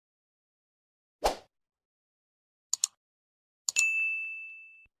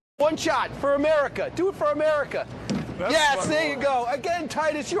One shot for America. Do it for America. Yes, there you go. Again,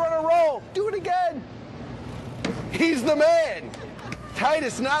 Titus, you're on a roll. Do it again. He's the man.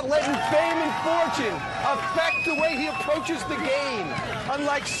 Titus not letting fame and fortune affect the way he approaches the game,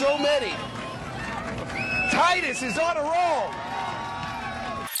 unlike so many. Titus is on a roll.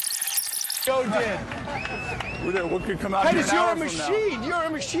 Joe did. What could come out Titus, you're a machine. You're a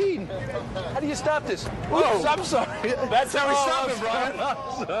machine. How do you stop this? Oops, I'm sorry. That's how we stop it, Brian. I'm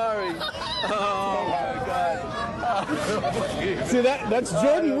sorry. Oh, my God. See, that's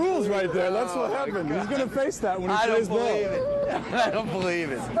Jordan rules right there. That's what happened. He's going to face that when he plays ball. I don't believe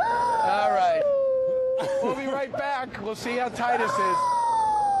it. All right. We'll be right back. We'll see how Titus is.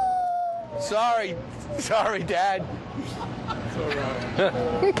 Sorry. Sorry, Dad. It's all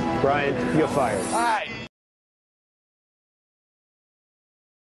right. Brian, you're fired. All right.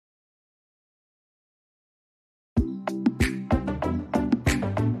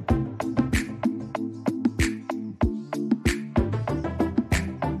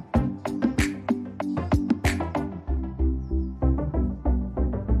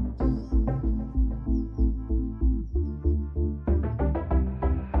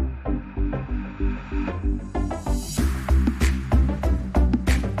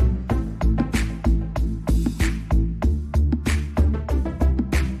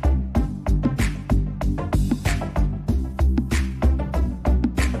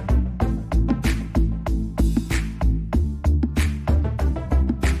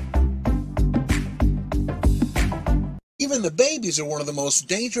 Even the babies are one of the most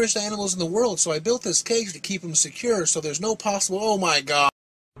dangerous animals in the world, so I built this cage to keep them secure so there's no possible... Oh my God.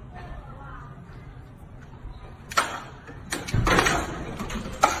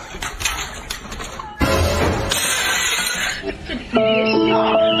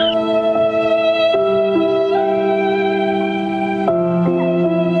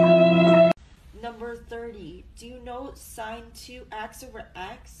 Number 30. Do you know sine 2x over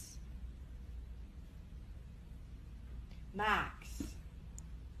x? Max.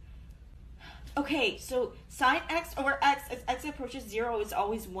 Okay, so sine x over x as x approaches 0 is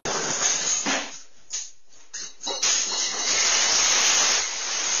always 1.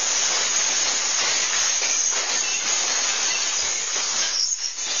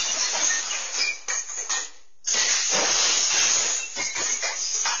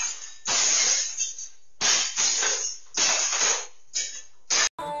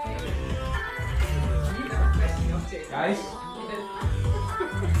 Guys,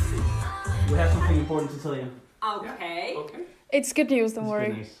 we have something important to tell you. Okay. It's good news, don't worry.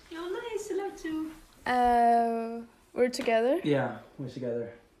 Nice. Oh, nice. I love to. We're together. Yeah, we're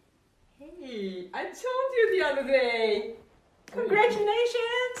together. Hey, I told you the other day.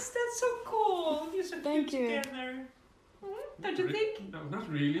 Congratulations. That's so cool. You're so Thank cute you. together. Don't you think? No, not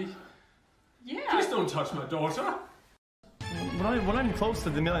really. Yeah. Please don't touch my daughter. When I'm close to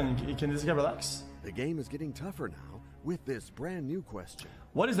the million, can this guy relax? The game is getting tougher now with this brand new question.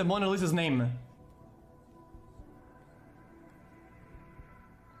 What is the Mona Lisa's name?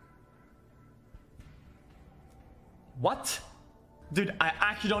 What? Dude, I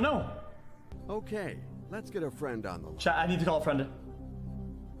actually don't know. Okay, let's get a friend on the line. Chat, I need to call a friend.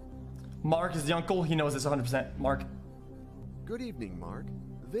 Mark is the uncle. He knows this 100%. Mark. Good evening, Mark.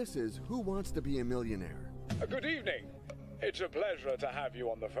 This is Who Wants to Be a Millionaire? Good evening. It's a pleasure to have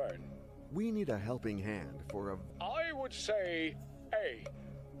you on the phone. We need a helping hand for a... I would say A.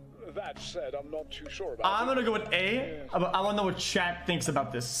 That said, I'm not too sure about I'm gonna go with A, but I wanna know what chat thinks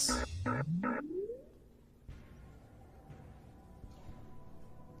about this.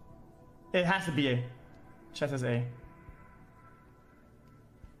 It has to be A. Chat says A.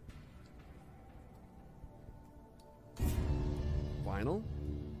 Final?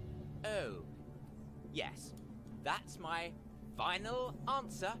 Oh, yes. That's my final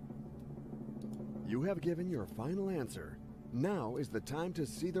answer. You have given your final answer. Now is the time to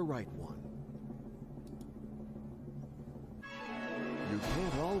see the right one. You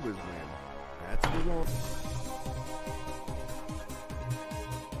can't always win. That's the wrong...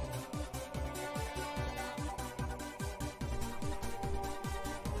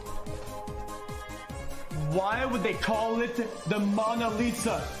 Why would they call it the Mona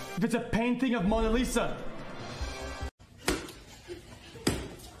Lisa if it's a painting of Mona Lisa?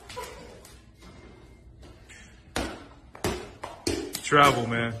 Travel,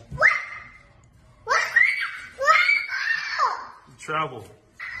 man. Travel.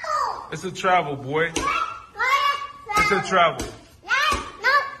 It's a travel, boy. It's a travel. It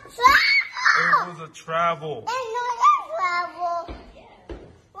was a travel.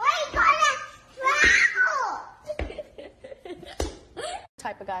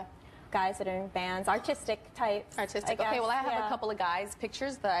 Type of guy. guy? Guys that are in bands, artistic types. Artistic. I Okay, well, I guess, have yeah. a couple of guys'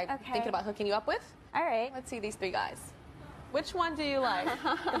 pictures that I'm thinking about hooking you up with. All right. Let's see these 3 guys. Which one do you like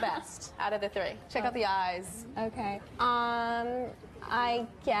the best out of the 3? Check out the eyes. Okay. I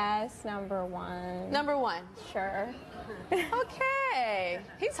guess number 1. Number 1. Sure. Okay.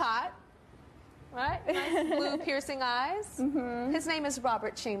 He's hot. Right? Nice blue piercing eyes. His name is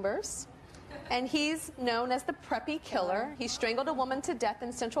Robert Chambers. And he's known as the Preppy Killer. He strangled a woman to death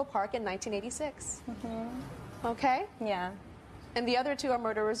in Central Park in 1986. Okay? Yeah. And the other 2 are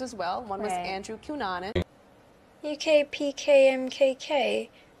murderers as well. One was Andrew Cunanan. UKPKMKK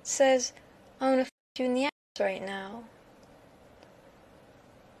says, I want to f you in the ass right now.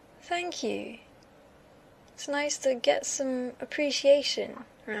 Thank you. It's nice to get some appreciation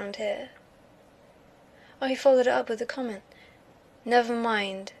around here. Oh, he followed it up with a comment. Never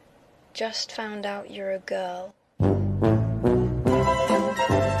mind. Just found out you're a girl.